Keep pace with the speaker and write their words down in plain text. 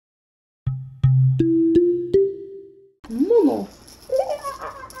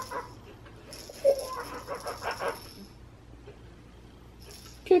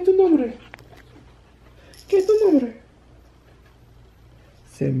¿Qué es tu nombre? ¿Qué es tu nombre?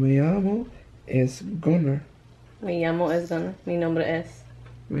 Se me llamo es Gunnar. Me llamo es Gunnar. Mi nombre es.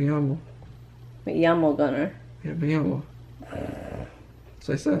 Me llamo. Me llamo Gunnar. Yeah, me llamo.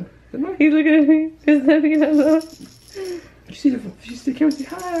 So I said, didn't I? He's looking at me. He's looking at me. You see the camera, say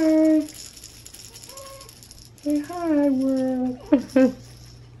hi. Say hi, world.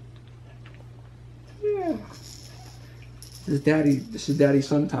 Yeah. This is daddy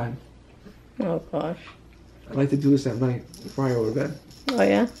son time. Oh gosh. I like to do this at night before I go to bed. Oh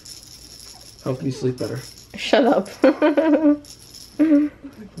yeah? Helps me sleep better. Shut up. You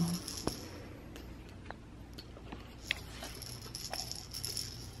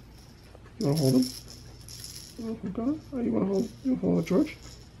wanna hold him? Oh my God. Oh, you wanna hold George?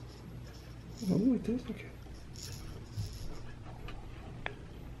 Hold him like this? Okay.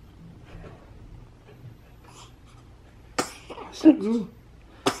 Salud.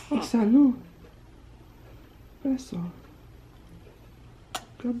 Oh, salud. Beso.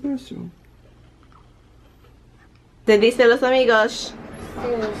 God bless you. Te dice los amigos.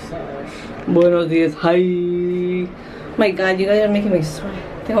 Buenos días. Hi. My God, you guys are making me sweat.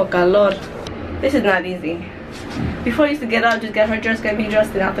 Tengo calor. This is not easy. Before I used to get up, just get her dressed, get me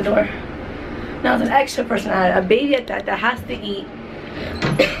dressed, and out the door. Now it's an extra person, a baby at that has to eat.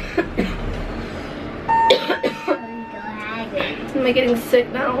 Am I getting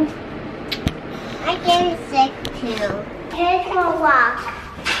sick now? I'm getting sick too. Kids will walk.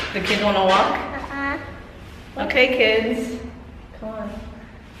 The kids want to walk? Uh-huh. Okay, kids. Come on.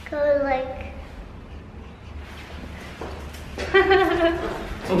 Go like...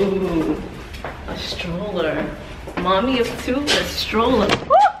 Ooh, a stroller. Mommy of two, a stroller.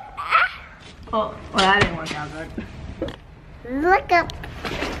 Oh, well, that didn't work out good. Look up,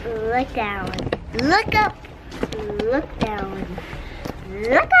 look down. Look up, look down.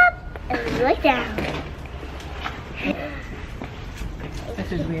 Look up, and look down.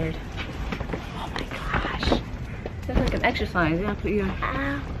 This is weird. Oh my gosh. That's like an exercise. You have to put your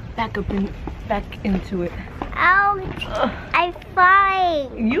back into it. Ouch! I'm fine.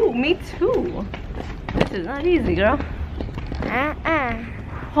 Me too. This is not easy, girl.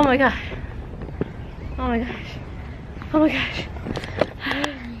 Oh my gosh. Oh my gosh. Oh my gosh.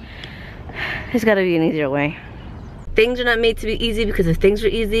 There's gotta be an easier way. Things are not made to be easy because if things were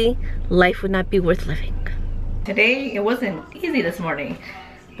easy, life would not be worth living. Today, it wasn't easy this morning.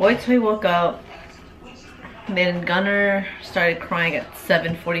 BOYTOY woke up, then Gunnar started crying at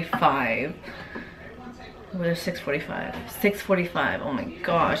 7:45. What is 6:45? 6:45, oh my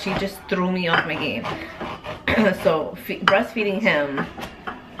gosh, he just threw me off my game. So, breastfeeding him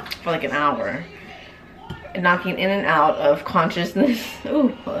for like an hour, knocking in and out of consciousness. Ooh,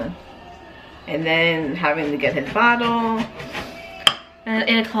 hold on. And then having to get his bottle. And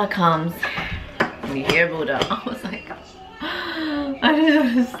 8 o'clock comes. And you hear Buddha. I was like, I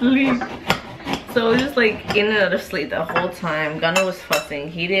didn't go to sleep. So it was just like in and out of sleep the whole time. Gunnar was fussing.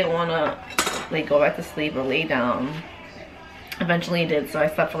 He didn't want to like go back to sleep or lay down. Eventually he did, so I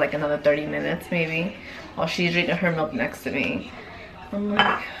slept for like another 30 minutes maybe. While she's drinking her milk next to me. I'm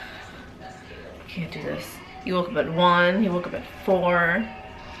like, I can't do this. He woke up at 1, he woke up at 4.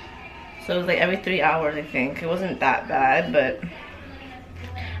 So it was like every 3 hours, I think. It wasn't that bad, but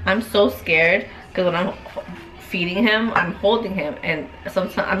I'm so scared because when I'm feeding him, I'm holding him, and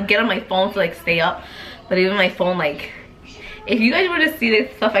sometimes I'm getting my phone to like stay up, but even my phone, like, if you guys were to see the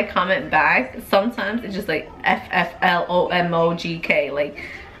stuff I comment back, sometimes it's just like FFLOMOGK. Like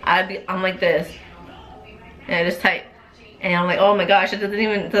I'm like this, and I just type, and I'm like, oh my gosh, that's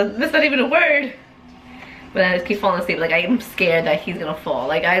not even a word. But I just keep falling asleep. Like, I'm scared that he's gonna fall.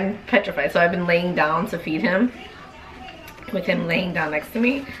 Like, I'm petrified. So I've been laying down to feed him, with him laying down next to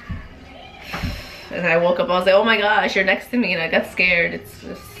me. And I woke up, I was like, oh my gosh, you're next to me. And I got scared. It's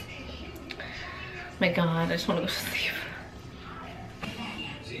just, my God, I just want to go to sleep.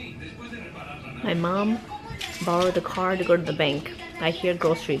 My mom borrowed the car to go to the bank. I hear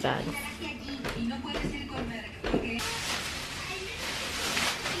grocery bags.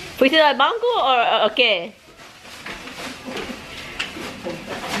 ¿Fuiste al banco o qué?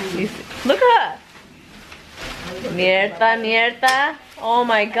 Look at her. Mierda. Oh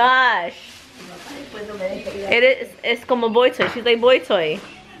my gosh. It's como BOYTOY. She's like BOYTOY.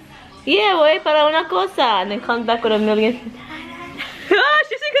 Yeah, voy para una cosa. And then comes back with a million. Oh,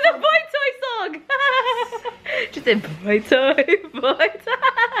 she's singing the BOYTOY song. She said BOYTOY.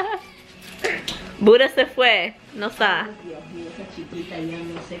 Buddha se fue. No está.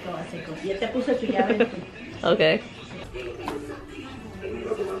 Okay.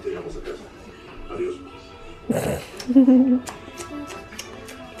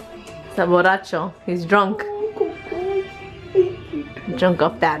 Está borracho. He's drunk. Drunk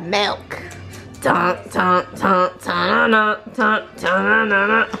off that milk. Dun, dun, dun, dun, dun, dun, dun, dun,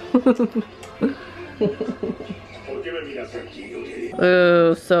 dun.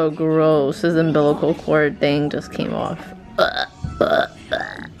 Oh, so gross. His umbilical cord thing just came off.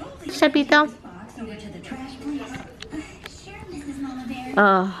 Chapito.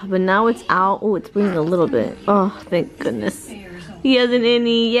 But now it's out. Oh, it's bleeding a little bit. Oh, thank goodness. He has an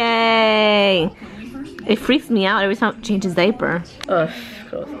innie. Yay! It freaks me out every time I change his diaper. Ugh,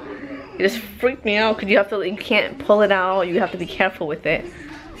 gross. It just freaked me out because you can't pull it out. You have to be careful with it.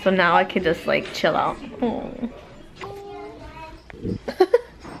 So now I can just like chill out. Oh.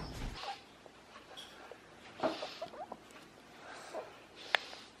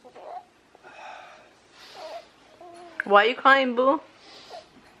 Why are you crying, Boo?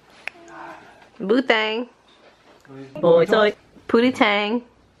 Boo Tang. Boy toy. Pootie Tang.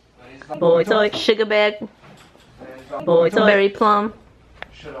 Boy toy. Sugar bag. Boy toy. Berry plum.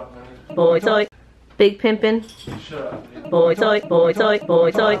 Shut up, man. Boy toy. Big pimpin'. Shut up, man. Boy toy. Boy toy.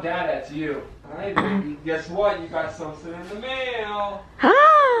 Boy toy. Dad, that's you. Alright, baby. Guess what? You got something in the mail.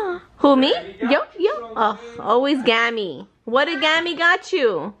 Who, me? Yo. Oh, always Gammy. What did Gammy got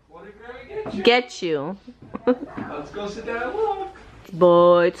you? What did Grammy Get you. Let's go sit down and look.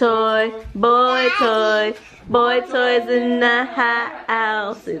 Boy toy, boy toy, boy toy's in the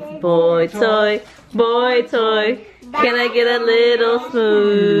house. It's boy toy, boy toy. Can I get a little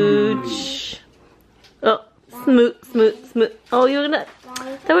smooch? Oh, smooch. Oh, you're gonna.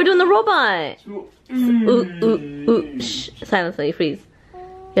 Thought we were doing the robot. Ooh. Shh. Silence, so you freeze.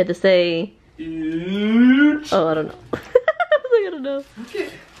 You have to say. Oh, I don't know. I don't know. Okay.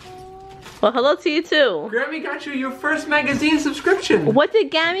 Well, hello to you too. Grammy got you your first magazine subscription. What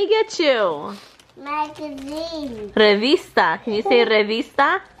did Gammy get you? Magazine. Revista. Can you say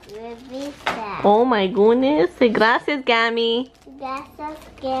revista? Revista. Oh my goodness. Say gracias, Gammy. Gracias,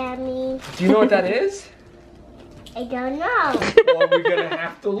 Gammy. Do you know what that is? I don't know. Well, we're gonna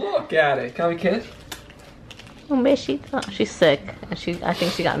have to look at it. Can we kiss? Oh, Beshita. She's sick. And I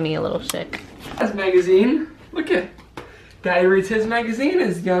think she got me a little sick. That's magazine. Look at. Daddy reads his magazine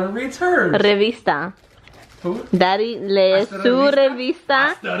as Yana reads hers. Revista. Who? Daddy lee su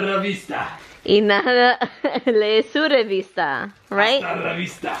revista. Hasta revista. Y nada lee su revista. Right? Hasta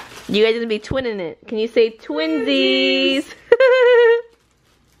revista. You guys gonna be twinning it. Can you say twinsies?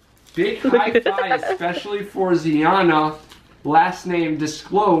 Big high five, especially for Ziana. Last name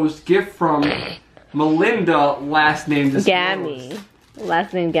disclosed. Gift from Melinda. Last name disclosed. Gammy.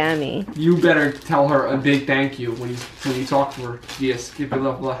 Last name Gammy. You better tell her a big thank you when you talk to her. Yes, give her a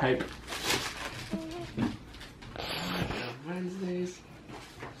little hype. Wednesdays.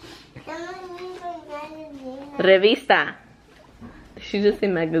 Revista. Did she just say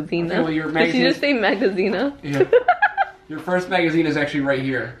magazina? Okay, well, your Did she just say magazina? Yeah. Your first magazine is actually right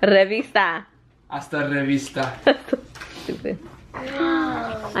here. Revista. Hasta revista. Stupid.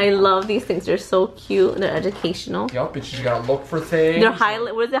 I love these things. They're so cute. They're educational. Yup, but you just gotta look for things. They're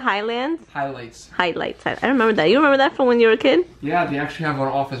what is it? Highlands? Highlights. Highlights. I remember that. You remember that from when you were a kid? Yeah, they actually have an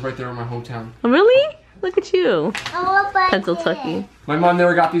office right there in my hometown. Really? Look at you. Oh, Pencil Tucky. My mom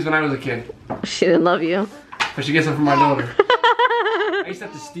never got these when I was a kid. She didn't love you. But she gets them from my daughter. I used to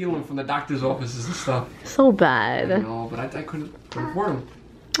have to steal them from the doctor's offices and stuff. So I bad. know, but I couldn't afford them.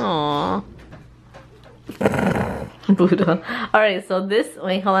 Aww. Buddha. Alright, so this,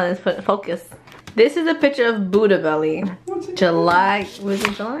 wait, hold on, let's put focus. This is a picture of Buddha Belly. July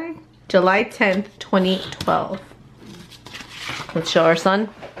 10th, 2012. Let's show our son.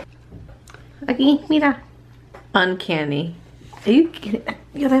 Aquí, mira. Uncanny. Are you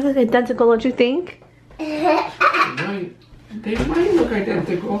they look identical, don't you think? They might look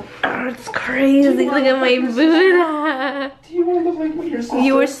identical. Oh, it's crazy. Look at my Buddha. Do you want to look like what your sister?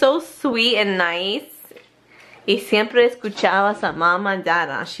 You were so sweet and nice. Y siempre escuchabas a Mama and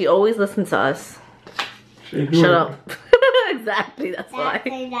Dada. She always listened to us. Shut up. Exactly, that's why.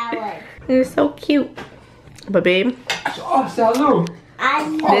 You're so cute. But babe. Oh, salud.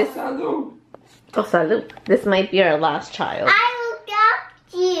 Salud. Oh, salud. This might be our last child. I will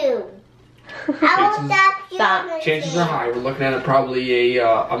adopt you. I will adopt you. Stop. Chances are high. We're looking at probably a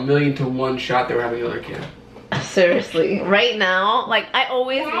 1,000,000 to 1 shot that we're having another kid. Seriously, right now, like I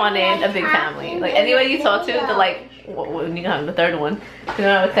always wanted a big family. Like anybody you talk to, they're like, when you have the third one, you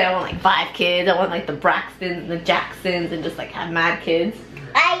know, I would say I want like 5 kids. I want like the Braxtons and the Jacksons and just like have mad kids.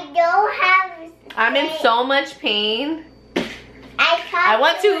 I don't have. I'm in so much pain. I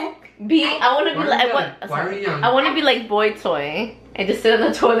want to be. I want to be like. I want to be like Boy Toy and just sit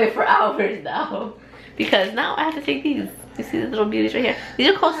on the toilet for hours now, because now I have to take these You see the little beauties right here? These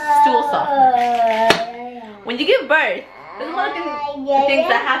are called stool softeners. When you give birth, there's a lot of things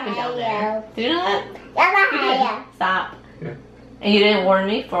that happen down there. Did you know that? You did. Stop. Yeah. And you didn't warn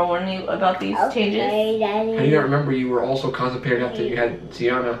me about these changes? I didn't remember you were also constipated after you had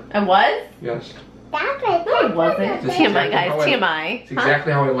Ziana. I was? Yes. No, it wasn't. TMI, guys. TMI. It's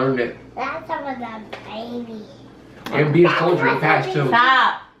exactly how I learned it. That's some of the baby. And B has told you in the past too.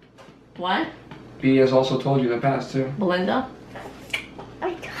 Stop. What? B has also told you in the past too. Belinda?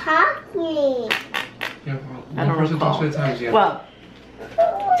 I'm talking. Yeah, well, I don't person recall. talks 5 times yet. Well,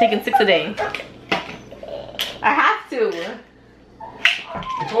 taking 6 a day. I have to.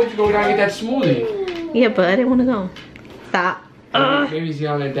 I told you to go down and get that smoothie. Yeah, but I didn't want to go. Stop. Maybe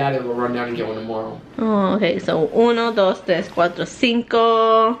Ziana and Daddy will run down and get one tomorrow. Oh, okay. So 1, 2, 3, 4,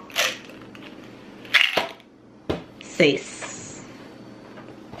 5, 6.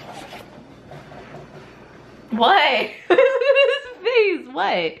 What? His face.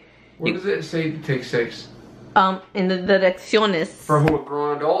 What? What does it say to take 6? In the direcciones. For who, a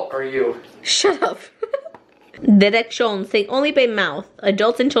grown adult or you? Shut up. Directions. Take only by mouth.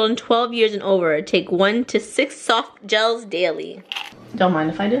 Adults and children 12 years and over take 1 to 6 soft gels daily. Don't mind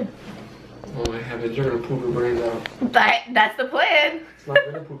if I do. Oh my heavens, you're gonna poop your brains out. That's the plan. It's not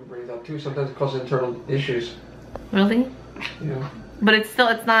gonna poop your brains out too. Sometimes it causes internal issues. Really? Yeah. But it's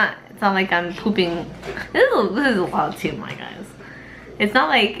not like I'm pooping. This is a lot of TMI, guys. It's not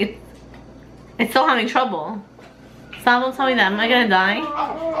like it's still having trouble. Stop, don't tell me that. Am I gonna die?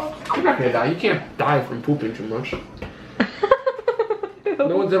 You're not gonna die. You can't die from pooping too much.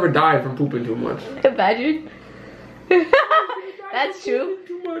 No one's ever died from pooping too much. Imagine. That's true.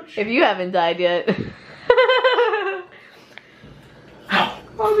 Too much. If you haven't died yet.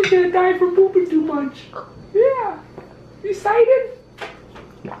 I'm gonna die from pooping too much. Yeah. You excited?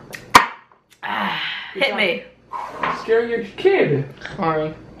 Hit me. Scaring your kid.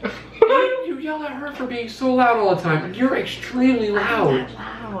 Sorry. You yell at her for being so loud all the time, and you're extremely loud.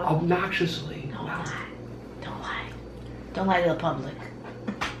 Loud. Obnoxiously. Don't lie. Don't lie. Don't lie to the public.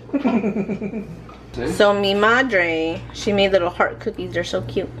 So mi madre, she made little heart cookies. They're so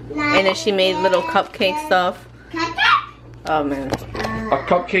cute. And then she made little cupcake stuff. Oh man. A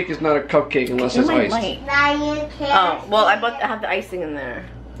cupcake is not a cupcake unless it's iced. Now you can't. Oh well, I have the icing in there.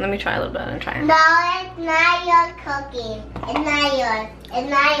 Let me try a little bit and try it. No, it's not your cookie. It's not yours. It's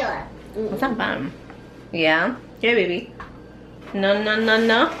not yours. It's not bad. Yeah? Yeah, baby. No, no, no,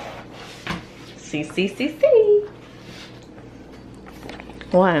 no. See.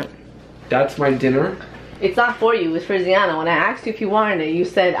 What? That's my dinner. It's not for you. It's for Ziana. When I asked you if you wanted it, you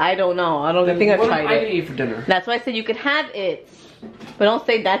said, I don't know. I don't think I've What am tried I it. gonna eat for dinner? That's why I said you could have it. But don't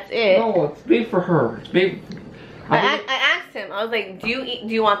say that's it. No, it's made for her. It's made. I asked him. I was like, do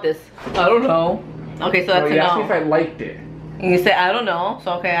you want this? I don't know. Okay, so that's No, a you asked me no. if I liked it. And you said, I don't know.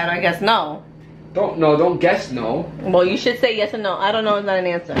 So okay, I guess no. Don't guess no. Well, you should say yes or no. I don't know is not an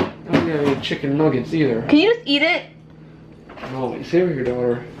answer. I don't have any chicken nuggets either. Can you just eat it? No, save it for your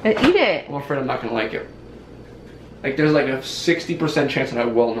daughter. Eat it. I'm afraid I'm not gonna like it. Like there's like a 60% chance that I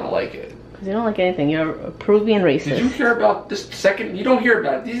will not like it. Because you don't like anything. You're a Peruvian racist. Did you hear about this second? You don't hear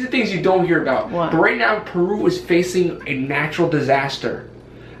about it. These are things you don't hear about. What? But right now, Peru is facing a natural disaster.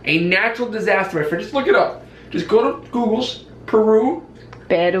 A natural disaster, my friend. Just look it up. Just go to Google's Peru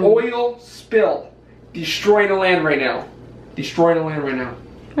oil spill. Destroying the land right now. Destroying the land right now.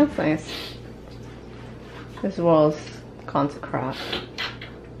 That's nice. This world's gone to crap.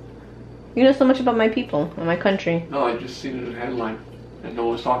 You know so much about my people and my country. No, I just seen it in a headline. And no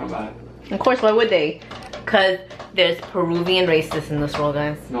one was talking about it. Of course, why would they? Because there's Peruvian racists in this world,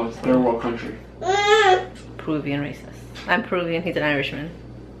 guys. No, it's their world country. Peruvian racist. I'm Peruvian, he's an Irishman.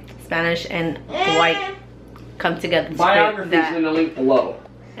 Spanish and white come together to create Biography is in the link below.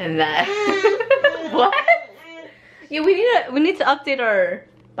 and that. What? Yeah, we need to update our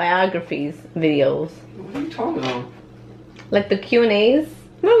biographies videos. What are you talking about? Like the Q&As.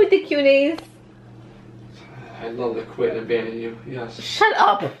 Remember we did Q&As? I'd love to quit and abandon you. Yes. Shut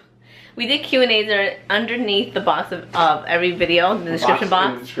up. We did Q&As that are underneath the box of every video, the description In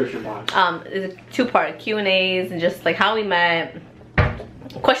box. the description box. It's a 2-part Q&As and just like how we met,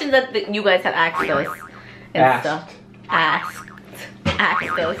 questions that you guys have asked us and Asked. stuff. Asked us.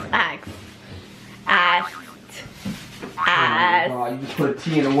 Oh, you just put a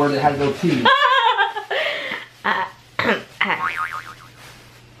T in a word that has no T.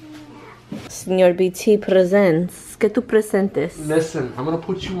 Señor BT presents. Que tu presentes. Listen, I'm gonna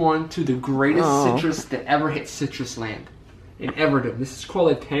put you on to the greatest citrus that ever hit citrus land in Everdom. This is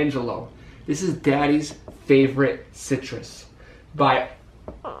called a Tangelo. This is Daddy's favorite citrus. By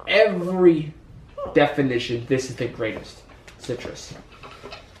every definition, this is the greatest. citrus.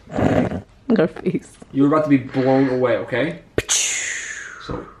 Her face. You're about to be blown away, okay?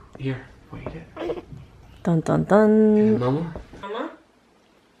 So, here, wait it. Dun dun dun. And mama? Mama?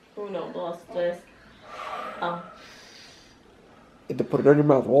 Uno, dos, tres. Oh. You have to put it on your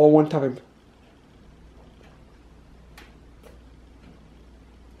mouth all one time.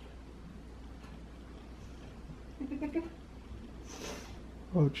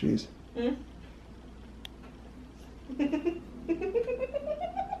 Oh, jeez. Mm.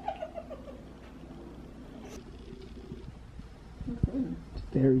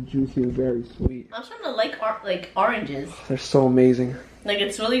 Very juicy and very sweet. I'm starting to like oranges. They're so amazing. Like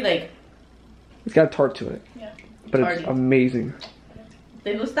it's really like. It's got a tart to it. Yeah. But Tarty. It's amazing.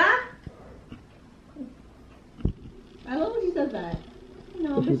 ¿Te gusta? I love when she says that.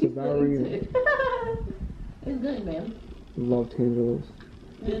 No, She's devouring it. It's good, man. Love tangelos.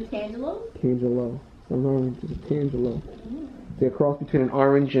 Is it Tangelo? Tangelo. Some orange is a tangelo. They're a cross between an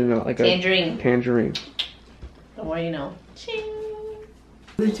orange and like a Tangerine. Tangerine. The more you know. Ching.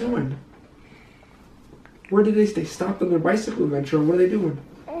 What are they doing? Where did they stopped on their bicycle adventure? What are they doing?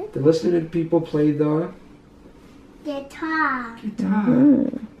 They're listening to people play the Guitar.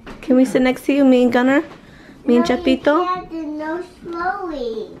 Can we sit next to you, me and Gunner? Me and Chapito? No,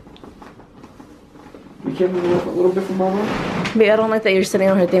 slowly. We can move a little bit from mama. Babe, I don't like that you're sitting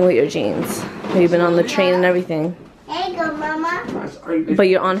on her thing with your jeans. You've been on the train and everything. There you go, Mama. But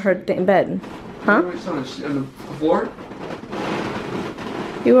you're on her bed. Huh? On the floor?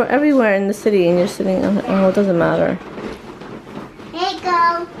 You were everywhere in the city and you're sitting on her. Oh, it doesn't matter. There you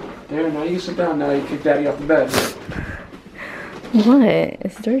go. There, now you sit down. Now you kick Daddy off the bed. What?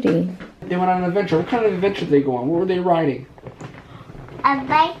 It's dirty. They went on an adventure. What kind of adventure did they go on? What were they riding? A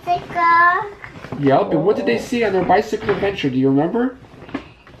bicycle. Yep, and what did they see on their bicycle adventure? Do you remember?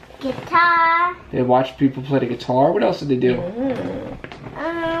 Guitar. They watched people play the guitar. What else did they do?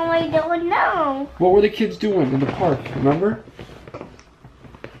 I don't know. What were the kids doing in the park? Remember?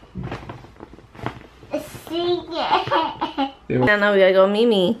 Sing it. Now we gotta go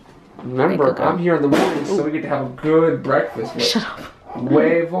Mimi. Remember, I'm here in the morning, so we get to have a good breakfast with Shut up.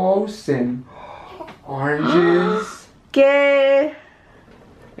 huevos and oranges ¿Qué?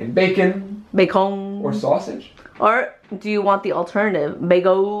 and bacon Bacon. or sausage. Or do you want the alternative?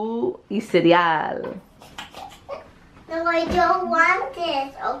 Bagel y cereal. No, I don't want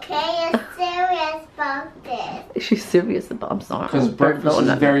this, okay? I'm serious about this. She's serious about I'm sorry. Because breakfast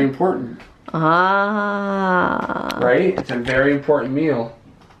is very important. Ah. Right? It's a very important meal.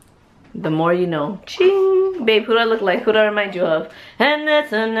 The more you know. Ching. Babe, who do I look like? Who do I remind you of? And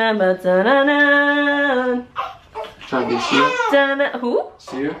that's a number. Trying to see you? Who?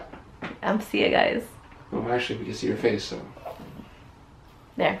 See you? I'm Sia, guys. Well, actually, we can see your face, so.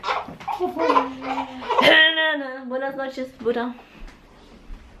 There. Buenas noches, Buddha.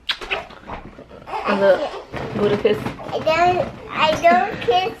 And the Buddha kiss. I don't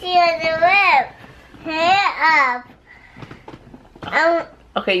kiss you on the lip. Hair up.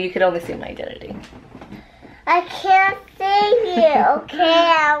 Okay, you can only see my identity. I can't see you,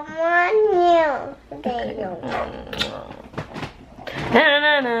 okay? I want you. There you go.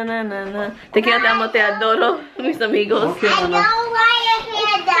 Te quiero, te amo, te adoro, mis amigos. Okay, I don't want your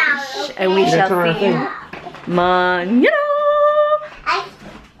hair down. Okay? And we shall see you mañana.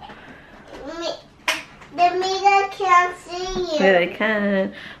 The media can't see you. Yeah, they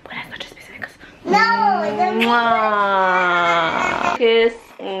can. Buenas noches, mis amigos. No, the media Mwah. Kiss.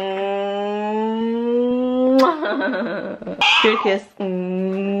 Pure kiss.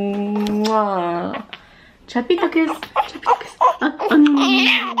 Mwah. Chapito kiss. Chapito kiss.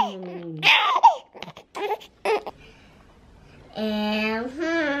 And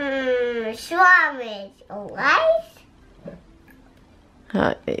strawberries, alright?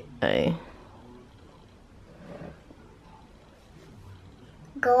 Hi.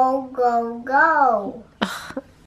 Go, go, go.